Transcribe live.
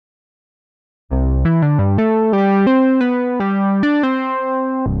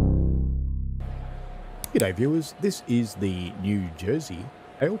G'day viewers, this is the New Jersey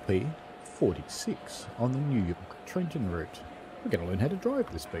ALP46 on the New York Trenton route. We're going to learn how to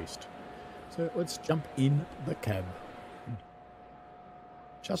drive this beast. So let's jump in the cab.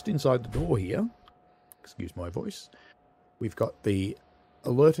 Just inside the door here, excuse my voice, we've got the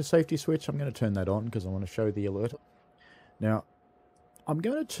alerter safety switch. I'm going to turn that on because I want to show the alerter. Now, I'm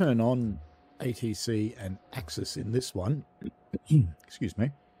going to turn on ATC and Axis in this one. Excuse me.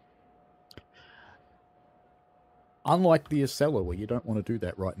 Unlike the Acela, where you don't want to do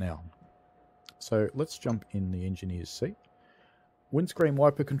that right now. So let's jump in the engineer's seat. Windscreen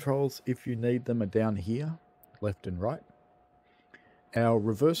wiper controls, if you need them, are down here, left and right. Our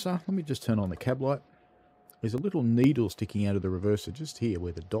reverser, let me just turn on the cab light. There's a little needle sticking out of the reverser just here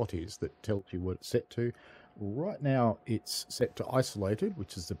where the dot is that tells you what it's set to. Right now it's set to isolated,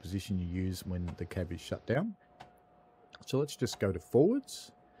 which is the position you use when the cab is shut down. So let's just go to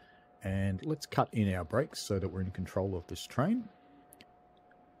forwards. And let's cut in our brakes so that we're in control of this train.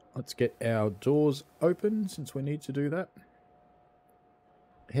 Let's get our doors open since we need to do that.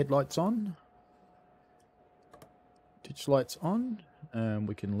 Headlights on. Ditch lights on.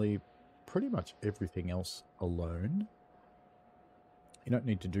 We can leave pretty much everything else alone. You don't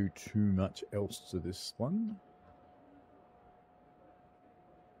need to do too much else to this one.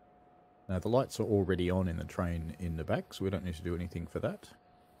 Now the lights are already on in the train in the back, so we don't need to do anything for that.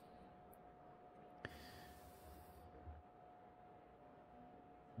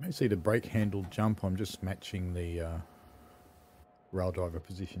 You may see the brake handle jump. I'm just matching the rail driver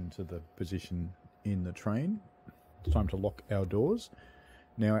position to the position in the train. It's time to lock our doors.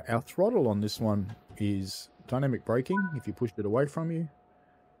 Now our throttle on this one is dynamic braking if you push it away from you,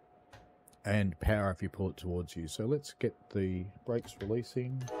 and power if you pull it towards you. So let's get the brakes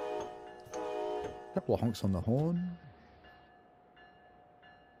releasing. A couple of honks on the horn.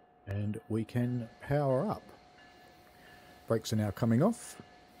 And we can power up. Brakes are now coming off.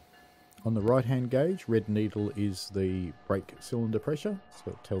 On the right hand gauge, red needle is the brake cylinder pressure, so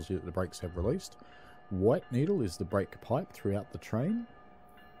it tells you that the brakes have released. White needle is the brake pipe throughout the train.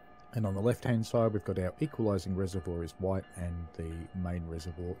 And on the left hand side we've got our equalizing reservoir is white and the main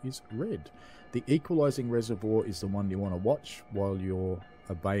reservoir is red. The equalizing reservoir is the one you want to watch while you're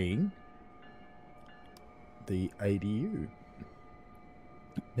obeying the ADU.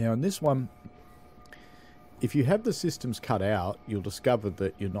 Now in this one, if you have the systems cut out, you'll discover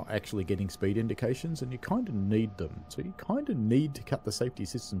that you're not actually getting speed indications, and you kind of need them. So you kind of need to cut the safety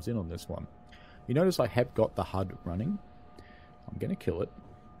systems in on this one. You notice I have got the HUD running. I'm going to kill it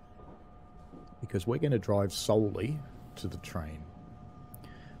because we're going to drive solely to the train.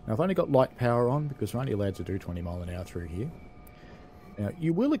 Now I've only got light power on because we're only allowed to do 20 mile an hour through here. Now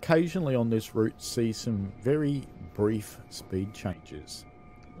you will occasionally on this route see some very brief speed changes.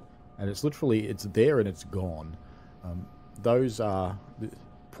 And it's literally, it's there and it's gone. Those are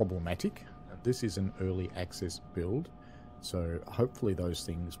problematic. This is an early access build, so hopefully those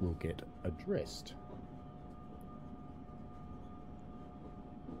things will get addressed.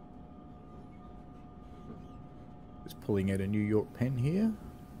 Just pulling out a New York pen here.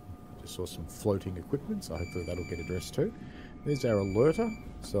 Just saw some floating equipment, so hopefully that'll get addressed too. There's our alerter,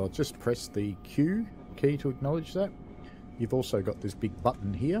 so I'll just press the Q key to acknowledge that. You've also got this big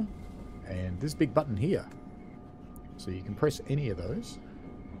button here. And this big button here. So you can press any of those.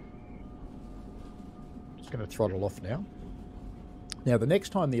 Just going to throttle off now. Now the next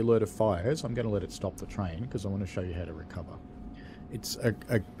time the alerter fires, I'm going to let it stop the train because I want to show you how to recover. It's a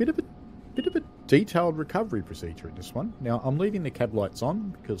bit of a detailed recovery procedure in this one. Now I'm leaving the cab lights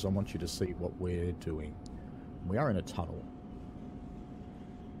on because I want you to see what we're doing. We are in a tunnel.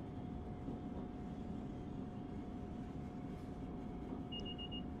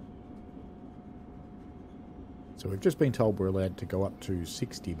 So we've just been told we're allowed to go up to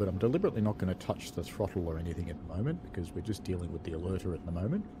 60, but I'm deliberately not going to touch the throttle or anything at the moment because we're just dealing with the alerter at the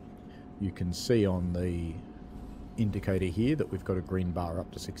moment. You can see on the indicator here that we've got a green bar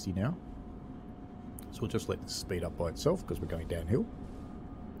up to 60 now. So we'll just let this speed up by itself because we're going downhill.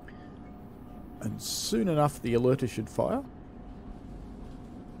 And soon enough the alerter should fire.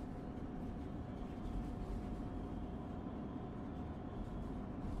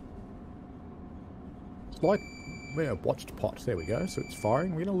 It's like a watched pot. There we go. So it's firing.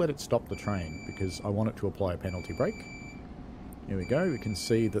 We're going to let it stop the train because I want it to apply a penalty brake. Here we go. We can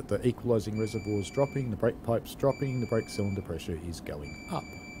see that the equalizing reservoir is dropping, the brake pipe's dropping, the brake cylinder pressure is going up.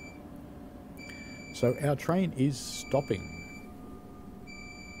 So our train is stopping.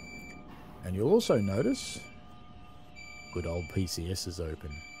 And you'll also notice good old PCS is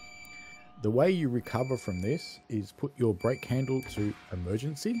open. The way you recover from this is put your brake handle to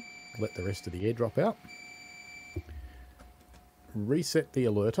emergency, let the rest of the air drop out. reset the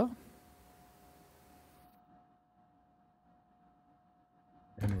alerter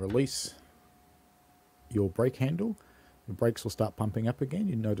and release your brake handle. The brakes will start pumping up again.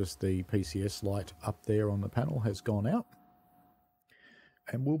 You notice the PCS light up there on the panel has gone out.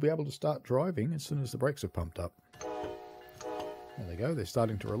 And we'll be able to start driving as soon as the brakes are pumped up. There they go, they're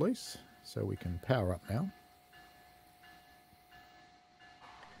starting to release, so we can power up now.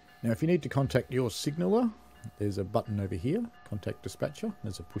 Now if you need to contact your signaller, there's a button over here, contact dispatcher.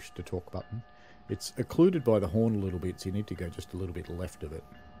 There's a push to talk button. It's occluded by the horn a little bit, so you need to go just a little bit left of it.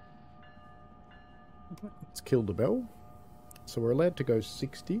 Let's kill the bell. So we're allowed to go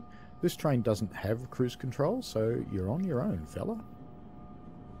 60. This train doesn't have cruise control, so you're on your own, fella.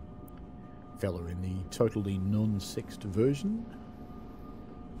 Fella in the totally non-sexed version.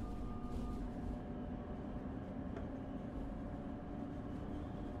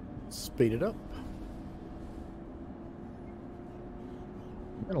 Speed it up.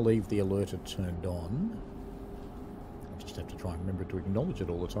 I'm going to leave the alerter turned on. I just have to try and remember to acknowledge it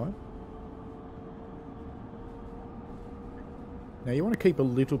all the time. Now you want to keep a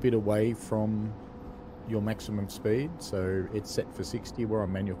little bit away from your maximum speed, so it's set for 60. We're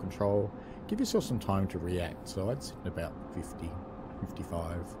on manual control. Give yourself some time to react, so I'd sit at about 50,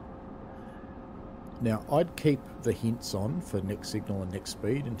 55. Now I'd keep the hints on for next signal and next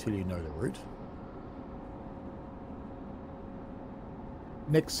speed until you know the route.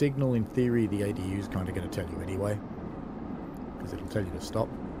 Next signal, in theory, the ADU is kind of going to tell you anyway, because it'll tell you to stop.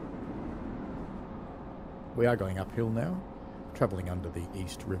 We are going uphill now, travelling under the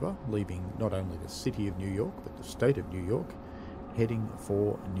East River, leaving not only the city of New York, but the state of New York, heading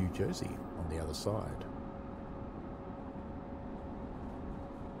for New Jersey on the other side.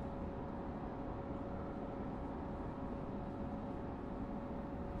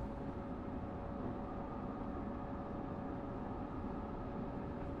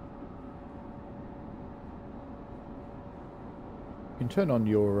 You can turn on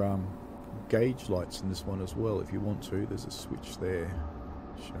your gauge lights in this one as well if you want to. There's a switch there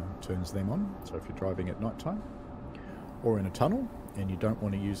which turns them on. So if you're driving at night time or in a tunnel and you don't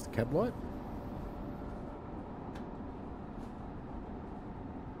want to use the cab light,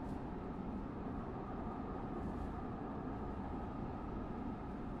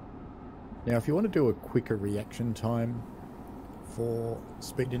 now if you want to do a quicker reaction time for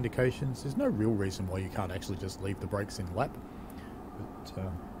speed indications, there's no real reason why you can't actually just leave the brakes in lap.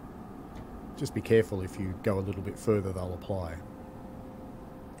 But just be careful, if you go a little bit further they'll apply.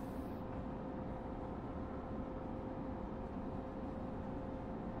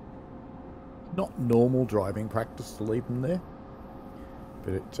 Not normal driving practice to leave them there,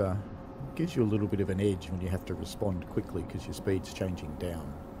 but it gives you a little bit of an edge when you have to respond quickly because your speed's changing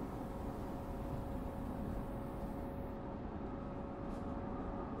down.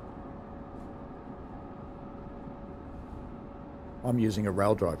 I'm using a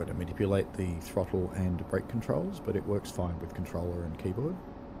rail driver to manipulate the throttle and brake controls, but it works fine with controller and keyboard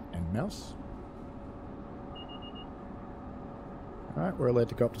and mouse. Alright, we're allowed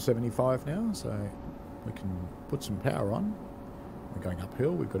to go up to 75 now, so we can put some power on. We're going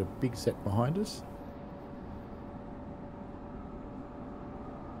uphill, we've got a big set behind us.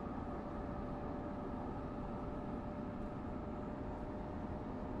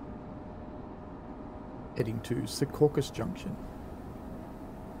 Heading to Secaucus Junction.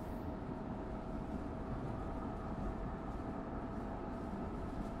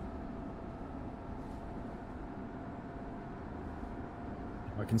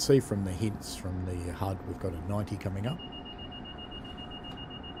 I can see from the hints from the HUD we've got a 90 coming up.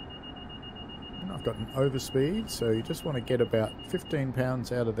 And I've got an overspeed, so you just want to get about 15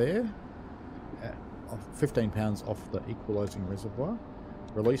 pounds out of there. 15 pounds off the equalising reservoir.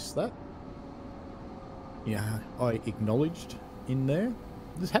 Release that. Yeah, I acknowledged in there.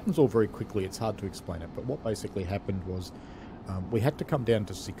 This happens all very quickly, it's hard to explain it, but what basically happened was we had to come down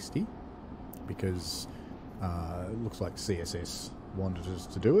to 60 because it looks like CSS wanted us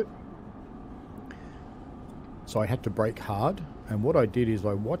to do it. So I had to brake hard, and what I did is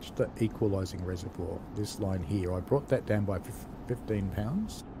I watched the equalising reservoir, this line here. I brought that down by 15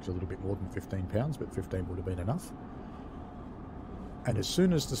 pounds, which is a little bit more than 15 pounds, but 15 would have been enough. And as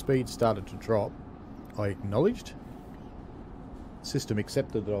soon as the speed started to drop, I acknowledged. System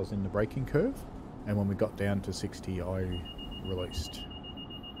accepted that I was in the braking curve, and when we got down to 60 I released.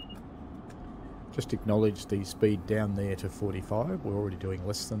 Just acknowledge the speed down there to 45. We're already doing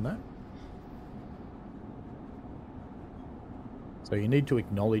less than that. So you need to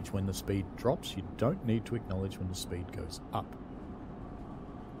acknowledge when the speed drops. You don't need to acknowledge when the speed goes up.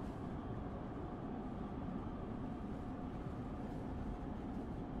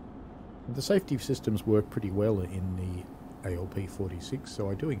 The safety systems work pretty well in the ALP46,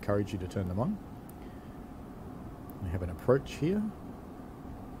 so I do encourage you to turn them on. We have an approach here,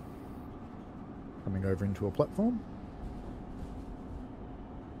 coming over into a platform.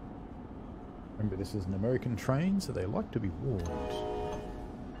 Remember, this is an American train, so they like to be warned.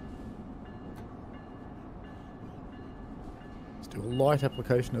 Let's do a light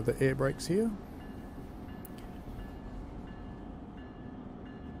application of the air brakes here.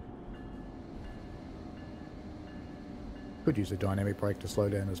 Could use a dynamic brake to slow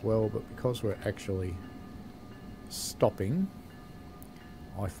down as well, but because we're actually stopping,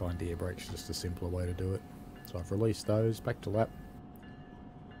 I find the air brakes just a simpler way to do it. So I've released those, back to lap,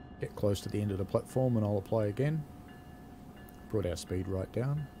 get close to the end of the platform and I'll apply again. Brought our speed right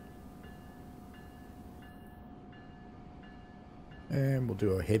down. And we'll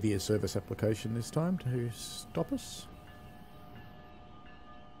do a heavier service application this time to stop us.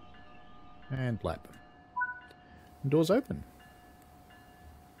 And lap. Doors open.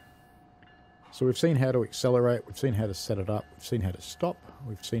 So we've seen how to accelerate, we've seen how to set it up, we've seen how to stop,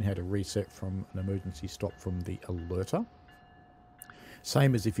 we've seen how to reset from an emergency stop from the alerter.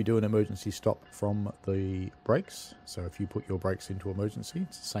 Same as if you do an emergency stop from the brakes. So if you put your brakes into emergency,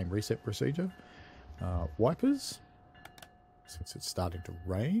 it's the same reset procedure. Wipers. Since it's starting to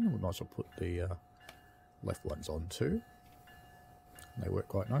rain, we might as well put the left ones on too. They work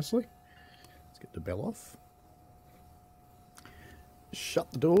quite nicely. Let's get the bell off.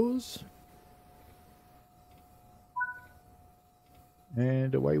 Shut the doors.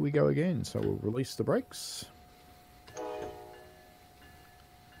 And away we go again. So we'll release the brakes.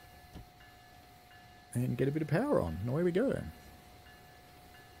 And get a bit of power on. And away we go. You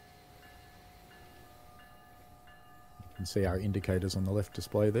can see our indicators on the left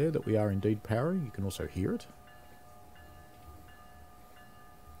display there that we are indeed powering. You can also hear it.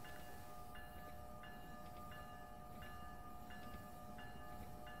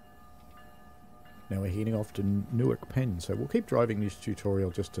 Now we're heading off to Newark Penn, so we'll keep driving this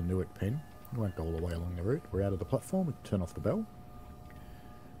tutorial just to Newark Penn. We won't go all the way along the route. We're out of the platform, we can turn off the bell.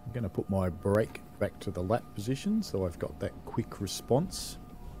 I'm going to put my brake back to the lap position, so I've got that quick response.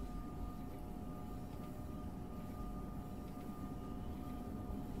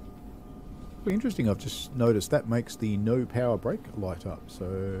 Pretty interesting, I've just noticed that makes the no power brake light up,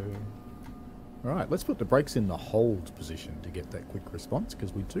 so... Alright, let's put the brakes in the hold position to get that quick response,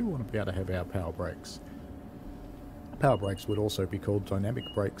 because we do want to be able to have our power brakes. Power brakes would also be called dynamic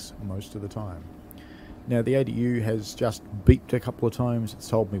brakes most of the time. Now the ADU has just beeped a couple of times. It's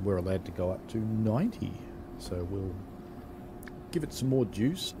told me we're allowed to go up to 90. So we'll give it some more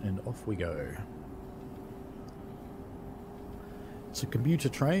juice and off we go. It's a commuter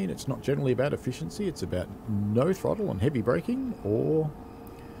train. It's not generally about efficiency. It's about no throttle and heavy braking, or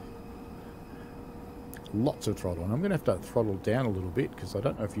lots of throttle. And I'm going to have to throttle down a little bit because I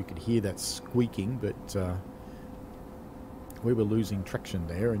don't know if you could hear that squeaking, but we were losing traction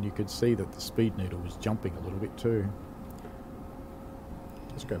there, and you could see that the speed needle was jumping a little bit too.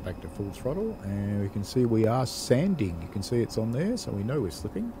 Let's go back to full throttle, and we can see we are sanding. You can see it's on there, so we know we're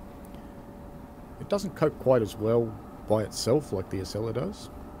slipping. It doesn't cope quite as well by itself like the Acela does.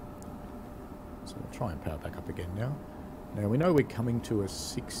 So we'll try and power back up again now. Now we know we're coming to a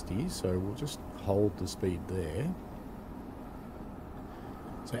 60, so we'll just hold the speed there.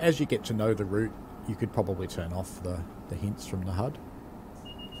 So as you get to know the route, you could probably turn off the hints from the HUD.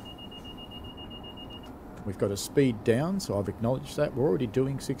 We've got a speed down, so I've acknowledged that. We're already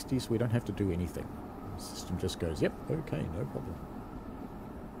doing 60, so we don't have to do anything. The system just goes, yep, okay, no problem.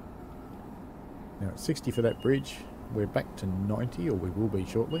 Now it's 60 for that bridge. We're back to 90, or we will be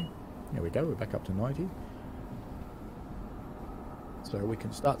shortly. There we go, we're back up to 90. So we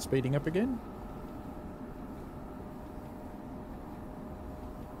can start speeding up again.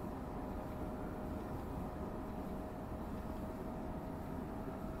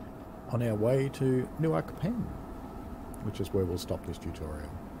 On our way to Newark Penn, which is where we'll stop this tutorial.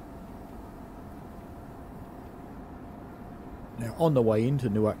 Now on the way into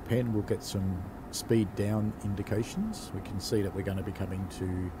Newark Penn, we'll get some speed down indications. We can see that we're going to be coming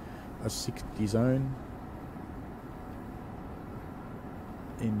to a 60 zone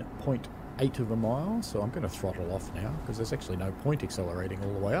in 0.8 of a mile, so I'm going to throttle off now because there's actually no point accelerating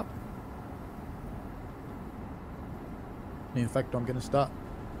all the way up. In fact, I'm going to start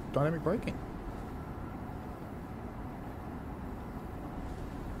dynamic braking.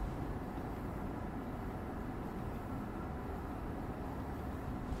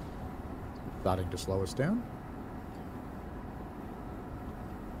 Starting to slow us down.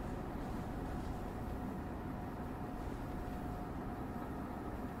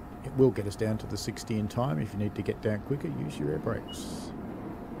 It will get us down to the 60 in time. If you need to get down quicker, use your air brakes.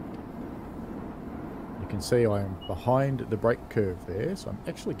 You can see I am behind the brake curve there, so I'm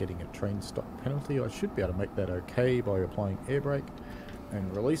actually getting a train stop penalty. I should be able to make that okay by applying air brake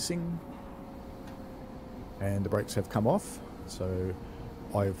and releasing. And the brakes have come off, so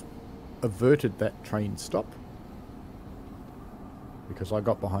I've averted that train stop because I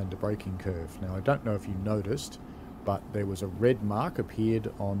got behind the braking curve. Now, I don't know if you noticed, but there was a red mark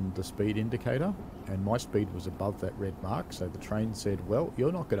appeared on the speed indicator, and my speed was above that red mark, so the train said, well,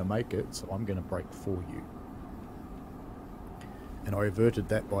 you're not going to make it, so I'm going to brake for you. And I averted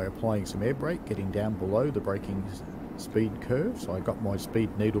that by applying some air brake, getting down below the braking speed curve, so I got my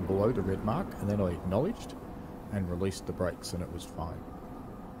speed needle below the red mark, and then I acknowledged and released the brakes, and it was fine.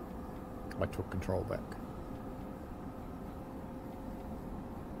 I took control back.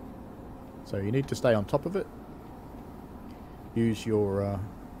 So you need to stay on top of it. Use your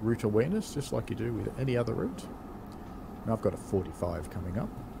route awareness just like you do with any other route. And I've got a 45 coming up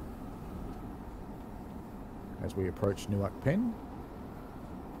as we approach Newark Penn.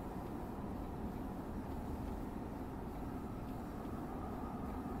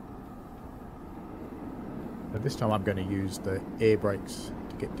 But this time I'm going to use the air brakes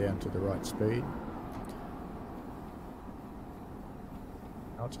to get down to the right speed.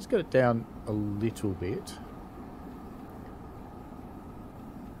 I'll just get it down a little bit.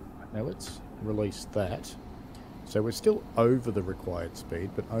 Now let's release that. So we're still over the required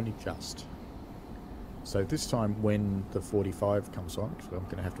speed, but only just. So this time when the 45 comes on, so I'm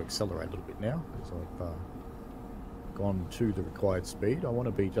going to have to accelerate a little bit now because I've gone to the required speed. I want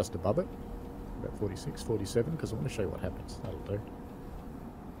to be just above it, about 46, 47, because I want to show you what happens. That'll do.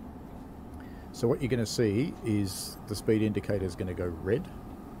 So what you're going to see is the speed indicator is going to go red.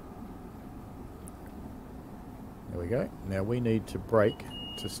 There we go. Now we need to brake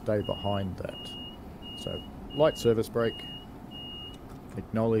to stay behind that. So light service brake,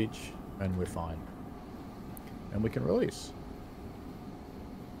 acknowledge, and we're fine. And we can release.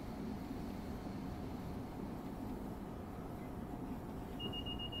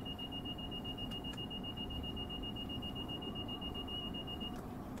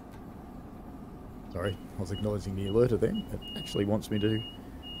 Sorry, I was acknowledging the alerter then. It actually wants me to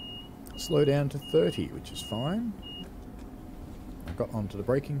slow down to 30, which is fine. I got onto the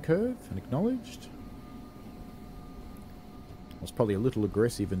braking curve and acknowledged. I was probably a little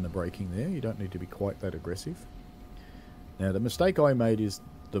aggressive in the braking there. You don't need to be quite that aggressive. Now the mistake I made is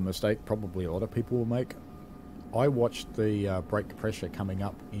the mistake probably a lot of people will make. I watched the brake pressure coming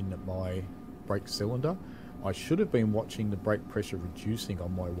up in my brake cylinder. I should have been watching the brake pressure reducing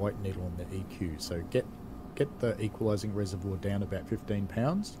on my white needle on the EQ. So get the equalising reservoir down about 15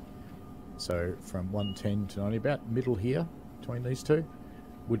 pounds. So from 110 to 90, about middle here between these two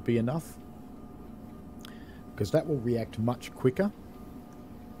would be enough, because that will react much quicker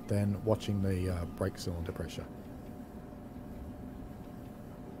than watching the brake cylinder pressure.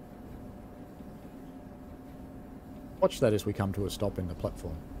 Watch that as we come to a stop in the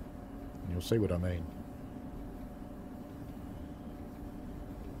platform, and you'll see what I mean.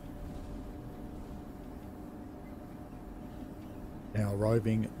 Now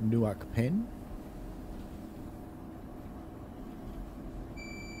arriving Newark Penn.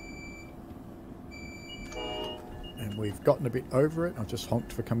 And we've gotten a bit over it. I just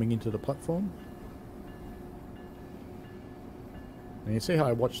honked for coming into the platform. And you see how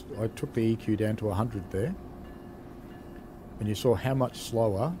I took the EQ down to 100 there. And you saw how much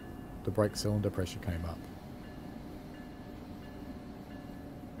slower the brake cylinder pressure came up.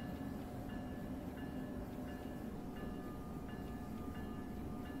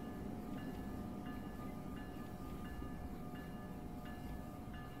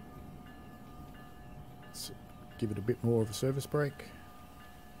 Let's give it a bit more of a service brake.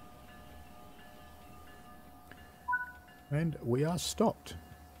 And we are stopped.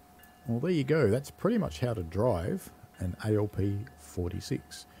 Well, there you go. That's pretty much how to drive an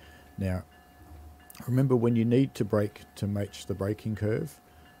ALP46. Now, remember, when you need to brake to match the braking curve,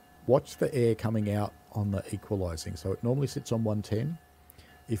 watch the air coming out on the equalising. So it normally sits on 110.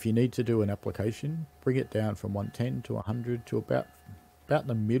 If you need to do an application, bring it down from 110 to 100 to about in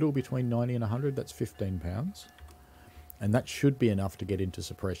the middle between 90 and 100. That's 15 pounds. And that should be enough to get into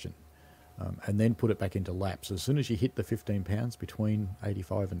suppression. And then put it back into laps. As soon as you hit the 15 pounds between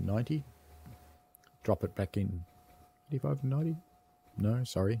 85 and 90, drop it back in. 85 and 90? No,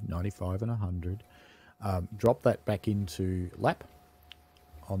 sorry, 95 and 100. Drop that back into lap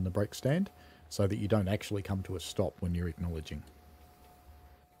on the brake stand so that you don't actually come to a stop when you're acknowledging.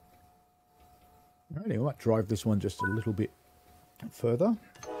 Alrighty, I might drive this one just a little bit further.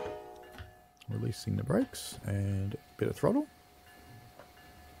 Releasing the brakes and a bit of throttle.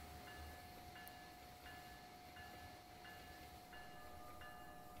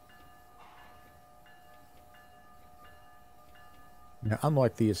 Now,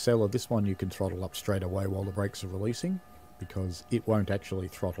 unlike the Acela, this one you can throttle up straight away while the brakes are releasing, because it won't actually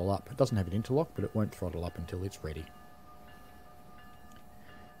throttle up. It doesn't have an interlock, but it won't throttle up until it's ready.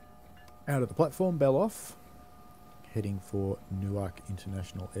 Out of the platform, bell off, heading for Newark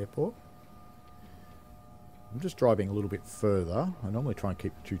International Airport. I'm just driving a little bit further. I normally try and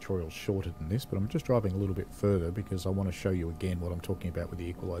keep the tutorials shorter than this, but I'm just driving a little bit further because I want to show you again what I'm talking about with the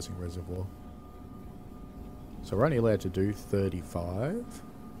equalizing reservoir. So we're only allowed to do 35.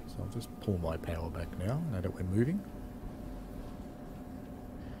 So I'll just pull my power back now that we're moving.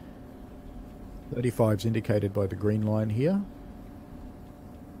 35 is indicated by the green line here.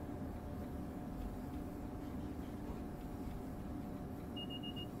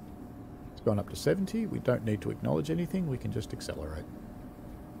 It's gone up to 70. We don't need to acknowledge anything. We can just accelerate.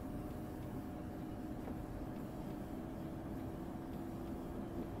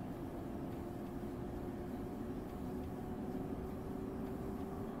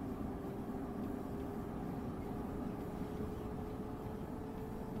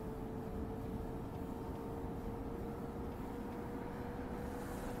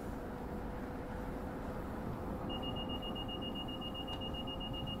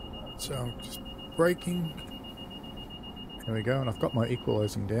 So I'm just braking. There we go, and I've got my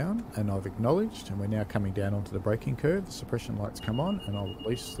equalising down, and I've acknowledged, and we're now coming down onto the braking curve. The suppression lights come on, and I'll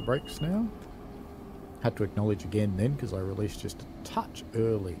release the brakes now. Had to acknowledge again then, because I released just a touch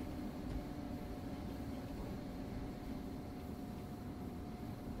early.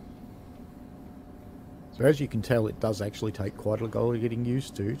 So as you can tell, it does actually take quite a lot of getting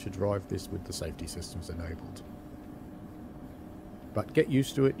used to drive this with the safety systems enabled. But get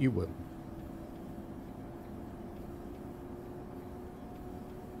used to it, you will.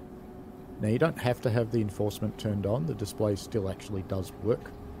 Now you don't have to have the enforcement turned on. The display still actually does work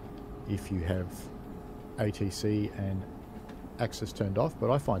if you have ATC and access turned off,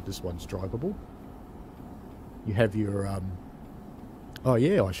 but I find this one's drivable. You have your, oh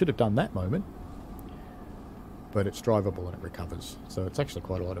yeah, I should have done that moment. But it's drivable and it recovers. So it's actually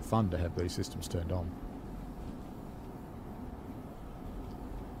quite a lot of fun to have these systems turned on.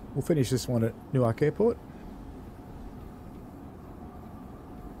 We'll finish this one at Newark Airport.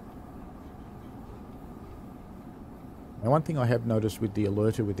 Now, one thing I have noticed with the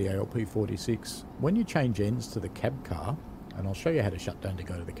alerter with the ALP46, when you change ends to the cab car, and I'll show you how to shut down to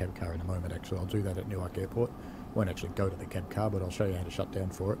go to the cab car in a moment actually, I'll do that at Newark Airport. Won't actually go to the cab car, but I'll show you how to shut down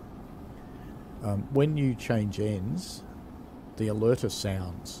for it. When you change ends, the alerter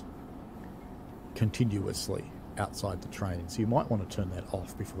sounds continuously outside the train, so you might want to turn that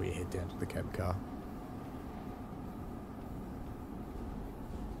off before you head down to the cab car.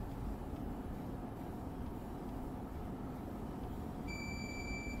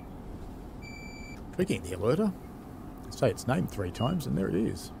 Speaking of the alerter, say its name 3 times and there it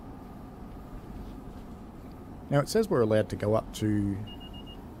is. Now it says we're allowed to go up to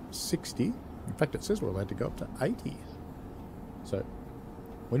 60. In fact, it says we're allowed to go up to 80. So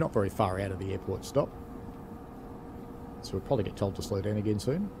we're not very far out of the airport stop. So we'll probably get told to slow down again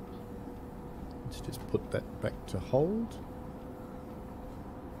soon. Let's just put that back to hold.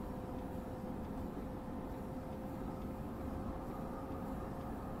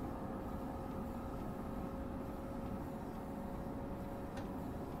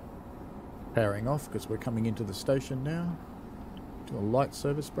 Powering off because we're coming into the station now. Do a light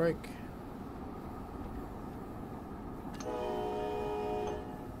service brake.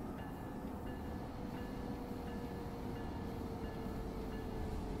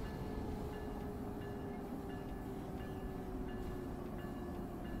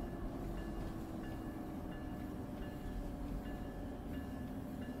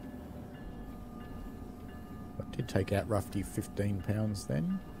 I did take out roughly £15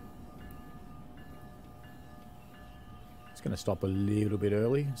 then. It's going to stop a little bit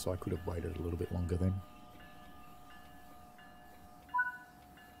early, so I could have waited a little bit longer then.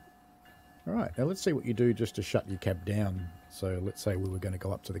 Alright, now let's see what you do just to shut your cab down. So let's say we were going to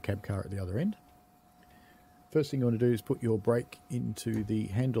go up to the cab car at the other end. First thing you want to do is put your brake into the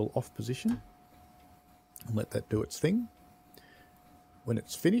handle off position and let that do its thing. When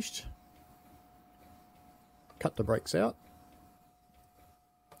it's finished, cut the brakes out.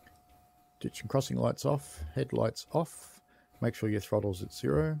 Ditch and crossing lights off, headlights off. Make sure your throttle's at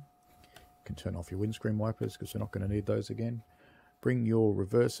 0. You can turn off your windscreen wipers because we're not going to need those again. Bring your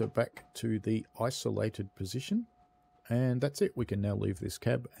reverser back to the isolated position And that's it. We can now leave this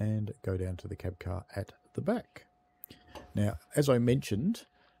cab and go down to the cab car at the back. Now, as I mentioned,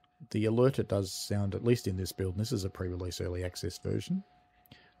 the alerter does sound, at least in this build, and this is a pre-release early access version,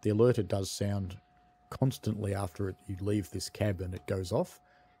 the alerter does sound constantly after you leave this cab and it goes off.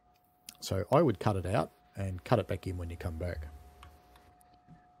 So I would cut it out and cut it back in when you come back.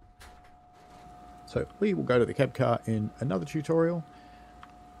 So we will go to the cab car in another tutorial,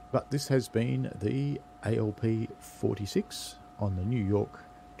 but this has been the ALP46 on the New York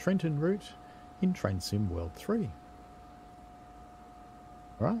Trenton route in Train Sim World 3.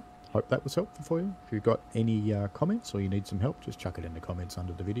 Alright, hope that was helpful for you. If you've got any comments or you need some help, just chuck it in the comments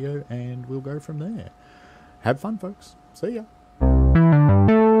under the video and we'll go from there. Have fun, folks. See ya.